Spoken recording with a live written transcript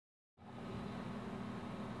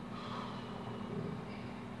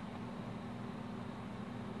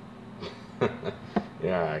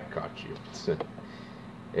Yeah, I caught you.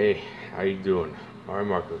 Hey, how you doing? Alright,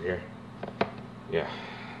 Marco here. Yeah,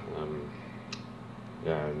 um,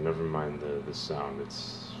 yeah, never mind the sound.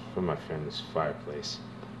 It's from my family's fireplace.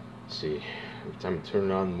 See, every time you turn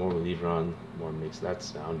it on, the more we leave it on, the more it makes that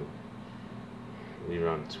sound. Leave it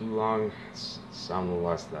on too long, the sound will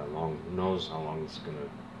last that long. Who knows how long it's gonna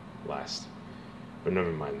last? But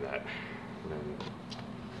never mind that. And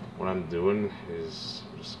what I'm doing is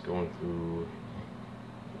just going through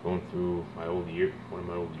my one of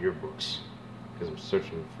my old yearbooks, because I'm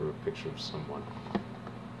searching for a picture of someone.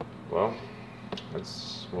 Well,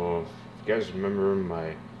 if you guys remember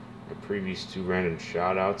my previous two random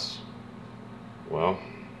shoutouts, well,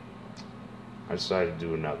 I decided to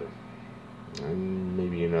do another, and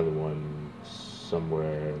maybe another one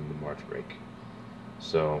somewhere in the March break.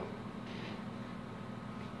 So,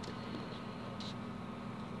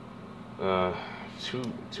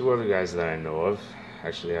 two other guys that I know of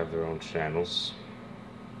actually have their own channels.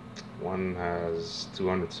 One has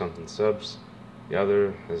 200 something subs, the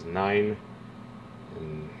other has 9,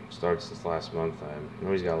 and started since last month. I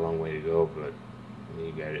know he's got a long way to go, but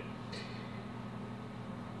you get it.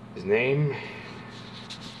 His name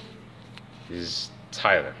is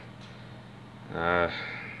Tyler. I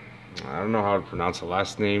don't know how to pronounce the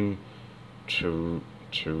last name.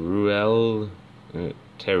 Teruelle.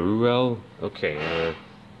 Teruelle. Okay,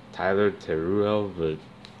 Tyler Teruelle,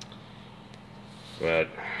 but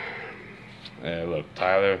look,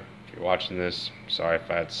 Tyler, if you're watching this, sorry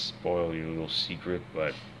if I had to spoil your little secret,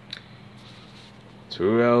 but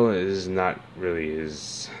Teruelle is not really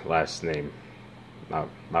his last name. Not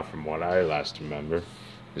from what I last remember.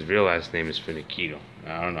 His real last name is Finiquito.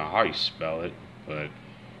 I don't know how you spell it, but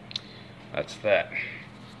that's that.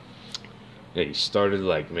 Yeah, he started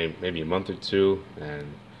like maybe a month or two,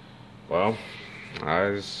 and well,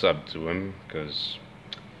 I subbed to him because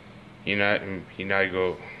he and I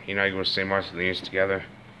go to St. Marcellinus together.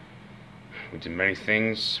 We did many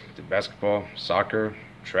things. We did basketball, soccer,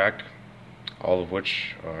 track, all of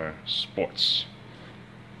which are sports.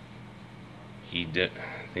 He did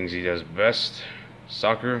things he does best: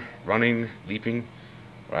 soccer, running, leaping.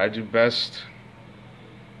 What I do best,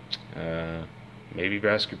 maybe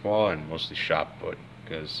basketball and mostly shot put,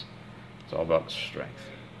 because it's all about strength.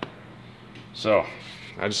 So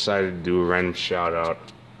I decided to do a random shout out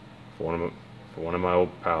for one of my old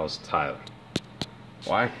pals, Tyler.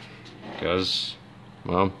 Why? Because,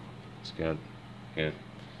 well,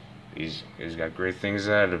 he's got great things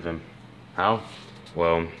ahead of him. How?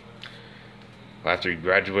 Well, after he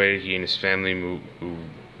graduated, he and his family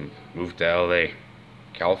moved to LA,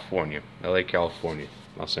 California,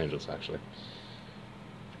 Los Angeles actually,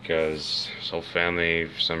 because his whole family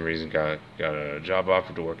for some reason got a job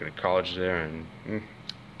offer to work in a college there, and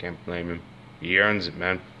can't blame him. He earns it,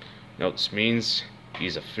 man. You know what this means?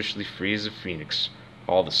 He's officially free as a phoenix.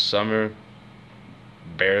 All the summer,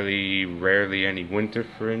 rarely any winter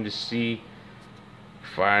for him to see.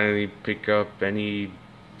 Finally pick up any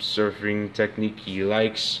surfing technique he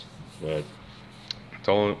likes. But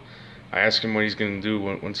I asked him what he's gonna do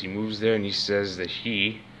once he moves there, and he says that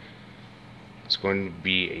he is going to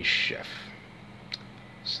be a chef,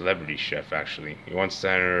 celebrity chef actually. He wants to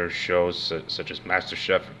enter shows such as Master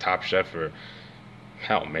Chef or Top Chef, or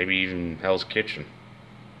hell, maybe even Hell's Kitchen.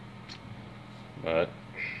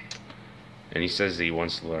 And he says that he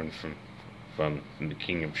wants to learn from the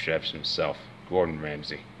king of chefs himself, Gordon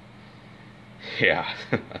Ramsay. Yeah.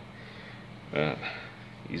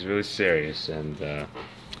 He's really serious, and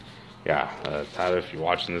Tyler, if you're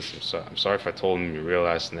watching this, I'm sorry if I told him your real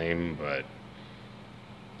last name, but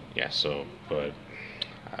yeah,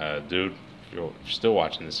 dude, if you're still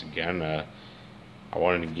watching this again, I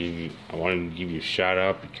wanted to give you a shout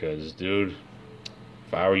out, because, dude,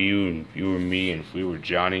 if I were you and if you were me and if we were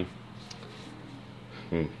Johnny,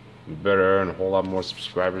 we better earn a whole lot more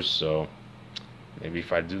subscribers. So maybe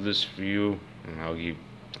if I do this for you, I'll give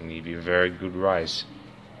you a very good rise.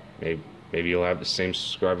 Maybe you'll have the same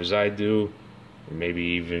subscribers I do, or maybe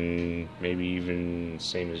even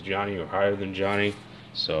same as Johnny or higher than Johnny.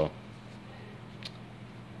 So,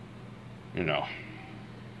 you know,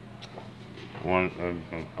 I want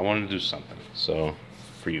to do something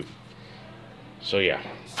for you. So yeah,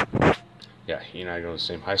 he and I go to the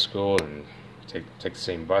same high school and take the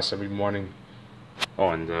same bus every morning. Oh,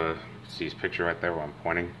 and see his picture right there where I'm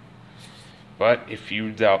pointing. But if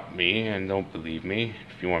you doubt me and don't believe me,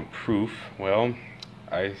 if you want proof, well,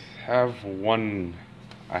 I have one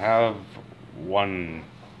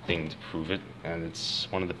thing to prove it, and it's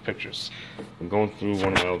one of the pictures. I'm going through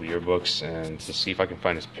one of my old yearbooks and to see if I can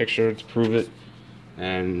find this picture to prove it,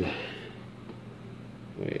 and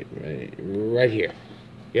Wait, right here.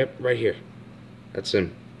 Yep, right here. That's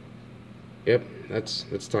him. Yep,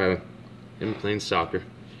 that's Tyler. Him playing soccer.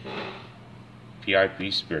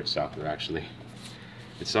 PIP Spirit Soccer, actually.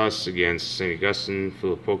 It's us against St. Augustine,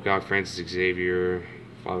 Philip Pocock, Francis Xavier,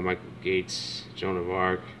 Father Michael Gates, Joan of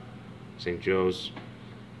Arc, St. Joe's.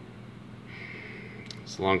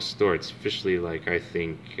 It's a long story. It's officially, like, I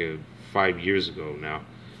think 5 years ago now.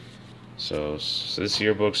 So this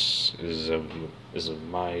yearbook's is of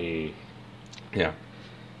my, yeah.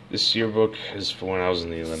 This yearbook is for when I was in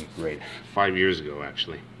the 11th grade. 5 years ago,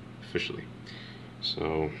 actually, officially.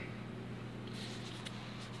 So,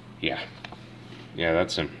 yeah,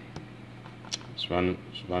 that's him. He's running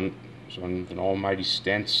with an almighty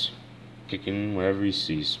stance, kicking wherever he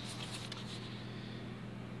sees.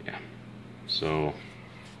 Yeah. So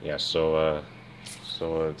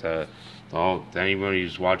to anybody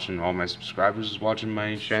who's watching, all my subscribers who's watching by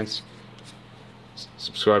any chance,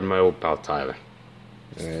 subscribe to my old pal Tyler.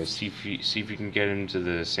 See if you can get him to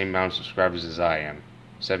the same amount of subscribers as I am,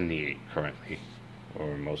 78 currently,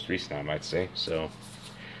 or most recent I might say. So,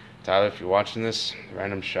 Tyler, if you're watching this,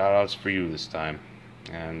 random shoutouts for you this time,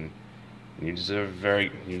 and you deserve a very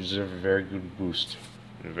good boost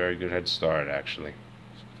and a very good head start. Actually,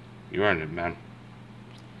 you earned it, man.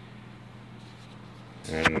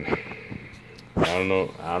 And I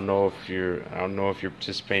don't know if you're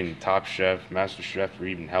participating in Top Chef, Master Chef, or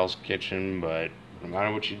even Hell's Kitchen, but no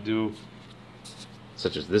matter what you do,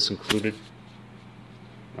 such as this included,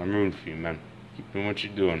 I'm rooting for you, man. Keep doing what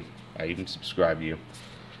you're doing. I even subscribe to you.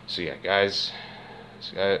 So yeah, guys,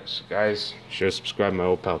 sure subscribe to my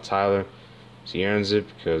old pal Tyler. So he earns it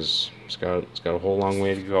because it's got a whole long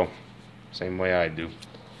way to go. Same way I do.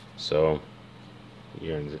 So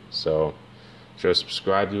he earns it. So sure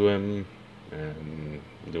subscribe to him and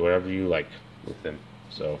do whatever you like with him.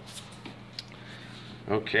 So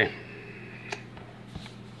okay.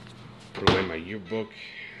 Put away my yearbook.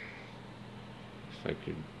 If I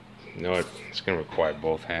could, you know what? It's gonna require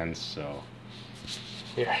both hands, so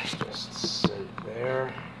here, just set it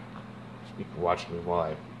there. You can watch me while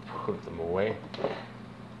I put them away.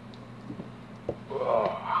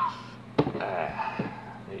 Oh,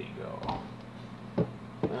 there you go.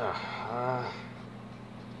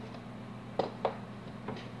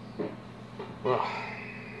 Well,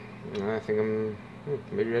 I think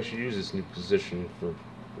maybe I should use this new position for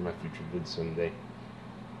my future vids someday.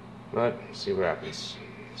 But see what happens.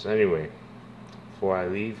 So anyway, before I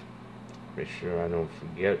leave, make sure I don't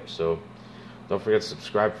forget. So don't forget to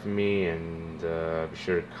subscribe for me, and be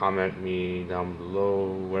sure to comment me down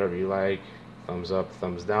below, whatever you like. Thumbs up,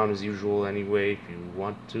 thumbs down as usual anyway, if you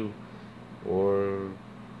want to, or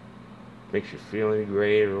makes you feel any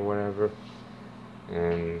great or whatever.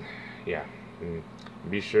 And yeah, and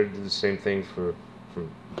be sure to do the same thing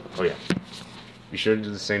be sure to do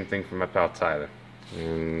the same thing for my pal Tyler,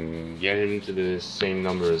 and get him to the same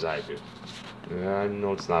number as I do. I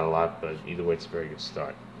know it's not a lot, but either way it's a very good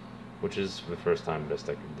start, which is for the first time best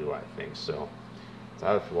I can do, I think. So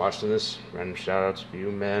Tyler, if you're watching this, random shoutouts for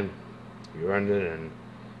you, man. You earned it, and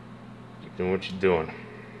keep doing what you're doing.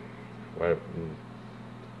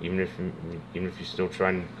 Even if you're still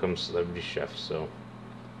trying to become a celebrity chef. So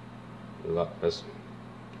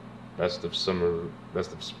best of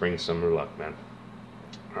spring, summer luck, man.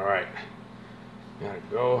 Alright, gotta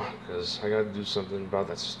go, because I gotta do something about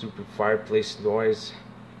that stupid fireplace noise,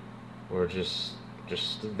 or just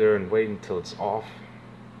stood there and wait until it's off.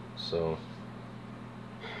 So,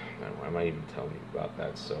 man, why am I even telling you about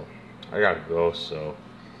that? So, I gotta go, so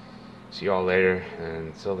see y'all later,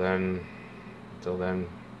 and until then,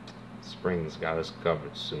 spring's got us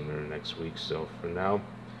covered sooner next week. So for now,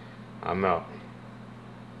 I'm out.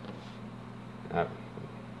 Have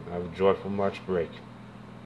a joyful March break.